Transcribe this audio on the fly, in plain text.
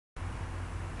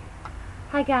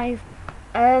Hi guys,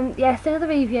 yes, another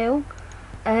review.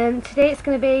 Today it's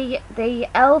going to be the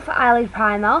E.L.F eyelid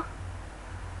primer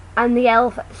and the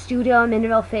E.L.F Studio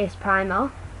Mineral Face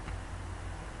Primer.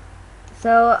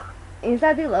 So,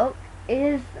 inside the look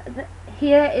here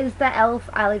is the E.L.F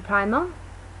eyelid primer.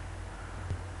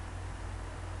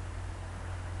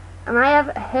 And I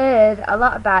have heard a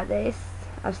lot about this.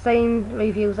 I've seen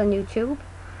reviews on YouTube,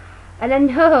 and I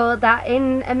know that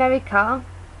in America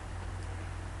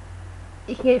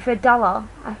you can get it for $1.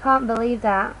 I can't believe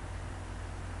that.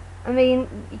 I mean,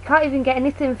 you can't even get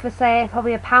anything for, say,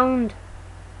 probably £1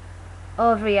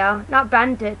 over here. Not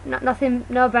branded,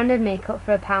 no branded makeup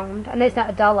for £1. I know it's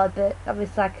not $1, but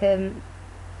obviously you know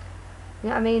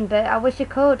what I mean. But I wish you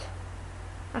could.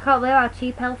 I can't believe how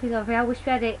cheap E.L.F is over here. I wish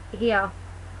we had it here.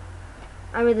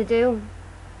 I really do.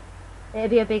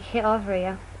 It'd be a big hit over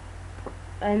here.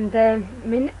 And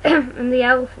and the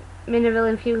E.L.F Mineral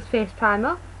Infused Face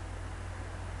Primer.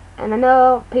 And I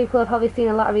know people have probably seen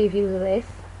a lot of reviews of this,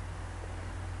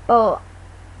 but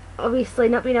obviously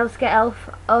not being able to get E.L.F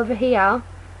over here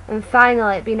and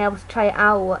finally being able to try it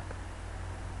out,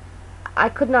 I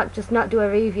could not just not do a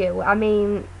review. I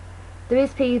mean, there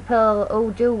is people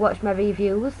who do watch my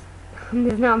reviews.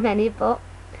 There's not many, but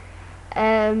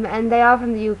and they are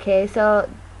from the UK, so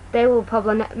they will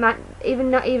probably not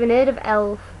even heard of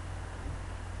E.L.F,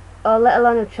 or let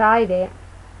alone have tried it.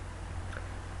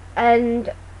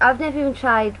 And I've never even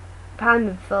tried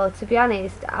primer before, to be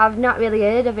honest. I've not really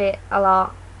heard of it a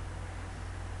lot.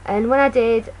 And when I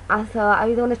did, I thought I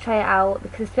really want to try it out,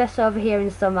 because especially over here in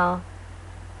summer,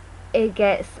 it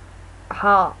gets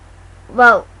hot.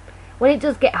 Well, when it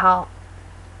does get hot,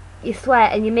 you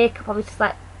sweat and your makeup probably just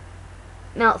like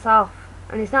melts off,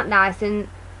 and it's not nice. And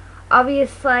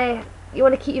obviously you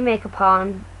want to keep your makeup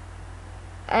on,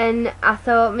 and I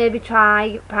thought maybe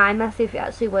try primer, see if it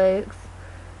actually works.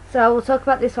 So we'll talk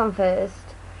about this one first.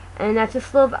 And I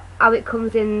just love how it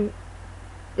comes in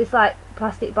this like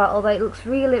plastic bottle, but it looks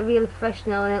really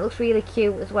professional, and it looks really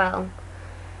cute as well.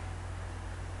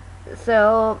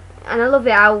 So, and I love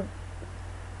it how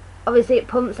obviously it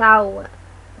pumps out,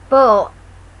 but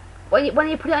when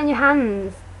you put it on your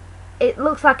hands, it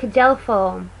looks like a gel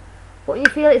form, but when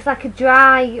you feel it's like a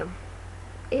dry,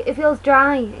 it feels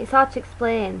dry. It's hard to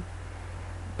explain,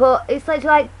 but it's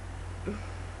like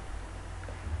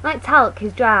talc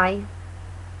is dry.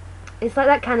 It's like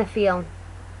that kind of feel,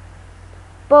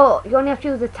 but you only have to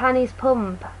use the tiniest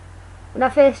pump. When I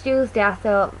first used it, I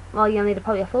thought, well, you'll need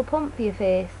probably a full pump for your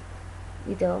face.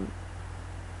 You don't.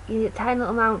 You need a tiny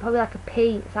little amount, probably like a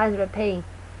pea, size of a pea,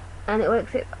 and it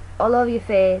works it all over your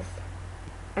face,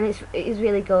 and it is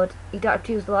really good. You don't have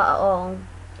to use a lot at all.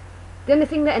 The only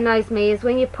thing that annoys me is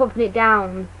when you're pumping it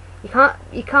down, you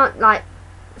can't like,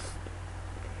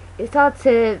 it's hard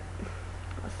to,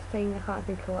 what's the thing, I can't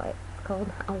think of what it's called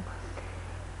now.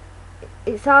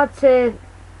 It's hard to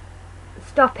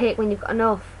stop it when you've got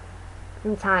enough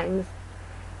sometimes,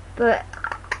 but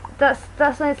that's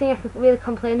the only thing I can really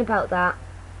complain about, that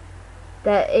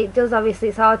it does, obviously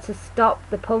it's hard to stop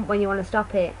the pump when you want to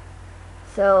stop it.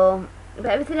 So, but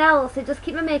everything else, it just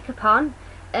keeps my makeup on,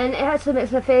 and it actually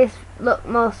makes my face look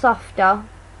more softer.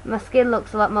 My skin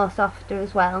looks a lot more softer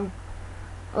as well,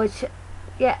 which,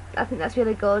 yeah, I think that's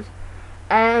really good.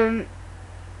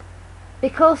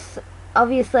 Because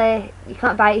obviously you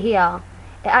can't buy it here,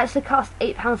 it actually cost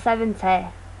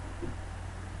 £8.70,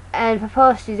 and for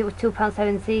postage it was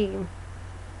 £2.17.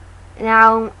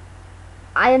 Now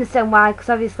I understand why, because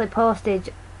obviously postage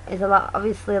is a lot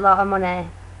of money,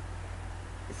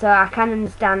 so I can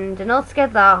understand, and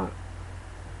altogether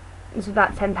it's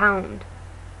about £10.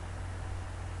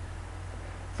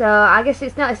 So I guess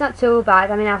it's not too bad.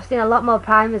 I mean, I've seen a lot more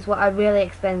primers what are really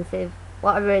expensive,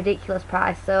 what are a ridiculous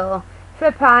price, so for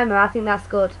a primer I think that's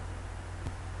good.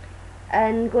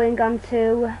 And going on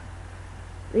to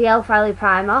the E.L.F eyelid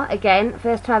primer, again,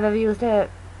 first time I've ever used a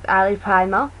eyelid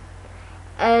primer,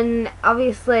 and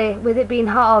obviously with it being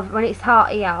hot, when it's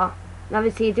hot here, and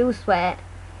obviously you do sweat,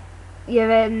 your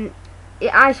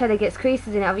eyeshadow gets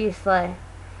creases in it, obviously.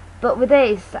 But with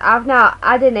this, I've not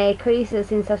had any creases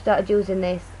since I started using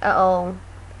this at all.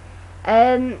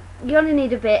 You only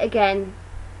need a bit, again.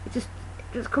 It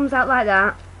just comes out like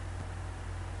that.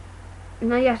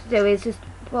 And all you have to do is just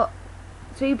put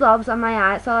 3 blobs on my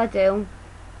eye, that's all I do.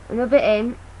 And rub it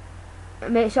in.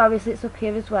 And make sure obviously it's up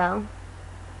here as well.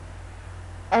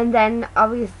 And then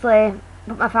obviously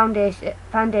put my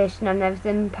foundation on,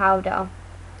 everything, powder.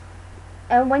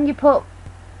 And when you put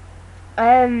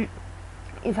your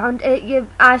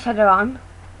eyeshadow on,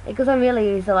 it goes on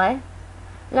really easily,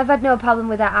 and I've had no problem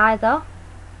with that either.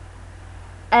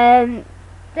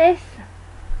 This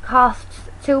costs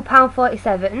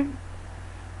 £2.47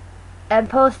 and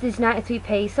postage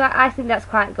 93p, so I think that's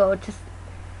quite good.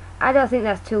 I don't think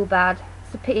that's too bad.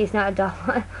 It's a pity it's not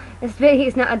 $1. It's a pity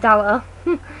it's not $1.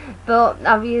 But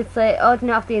obviously ordering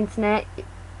it off the internet,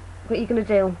 what are you going to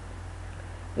do,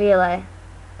 really?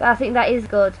 But I think that is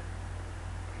good.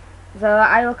 So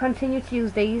I will continue to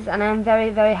use these, and I'm very,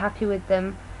 very happy with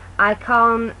them. I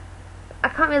can't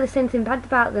really say anything bad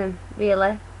about them,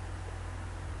 really.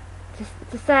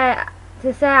 To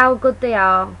say how good they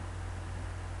are,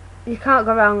 you can't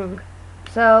go wrong.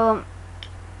 So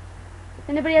if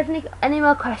anybody has any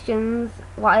more questions,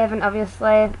 what I haven't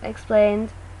obviously explained,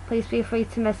 please feel free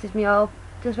to message me or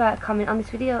just write a comment on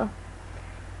this video.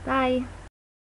 Bye.